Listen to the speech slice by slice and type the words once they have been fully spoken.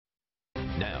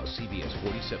Now, CBS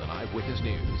 47 Eyewitness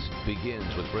News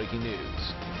begins with breaking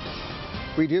news.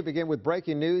 We do begin with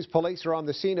breaking news. Police are on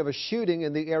the scene of a shooting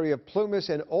in the area of Plumas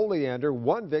and Oleander.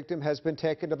 One victim has been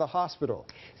taken to the hospital.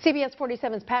 CBS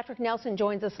 47's Patrick Nelson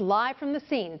joins us live from the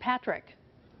scene. Patrick.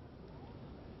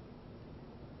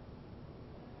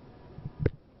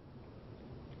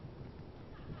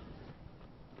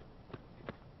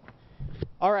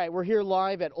 All right, we're here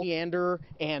live at Oleander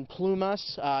and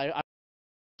Plumas.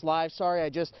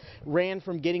 I just ran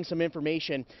from getting some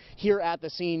information here at the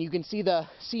scene. You can see the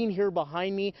scene here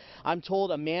behind me. I'm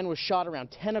told a man was shot around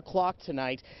 10 o'clock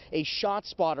tonight. A shot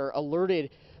spotter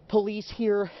alerted police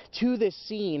here to this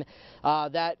scene.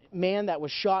 That man that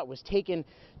was shot was taken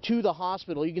to the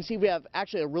hospital. You can see we have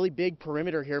actually a really big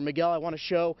perimeter here. Miguel, I want to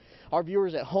show our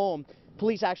viewers at home.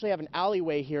 Police actually have an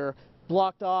alleyway here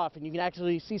blocked off, and you can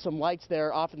actually see some lights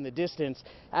there off in the distance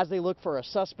as they look for a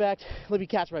suspect. Let me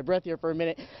catch my breath here for a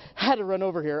minute. Had to run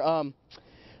over here.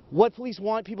 What police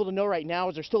want people to know right now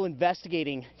is they're still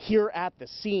investigating here at the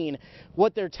scene.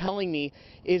 What they're telling me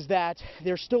is that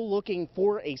they're still looking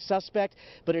for a suspect,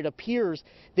 but it appears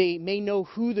they may know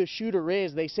who the shooter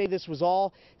is. They say this was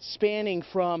all spanning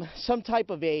from some type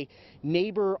of a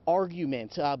neighbor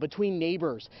argument between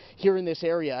neighbors here in this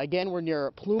area. Again, we're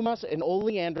near Plumas and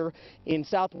Oleander in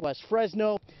southwest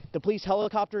Fresno. The police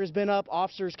helicopter has been up.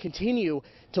 Officers continue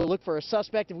to look for a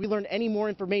suspect. If we learn any more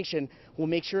information, we'll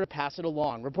make sure to pass it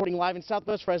along. Reporting live in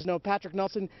southwest Fresno, Patrick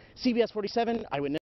Nelson, CBS 47 Eyewitness.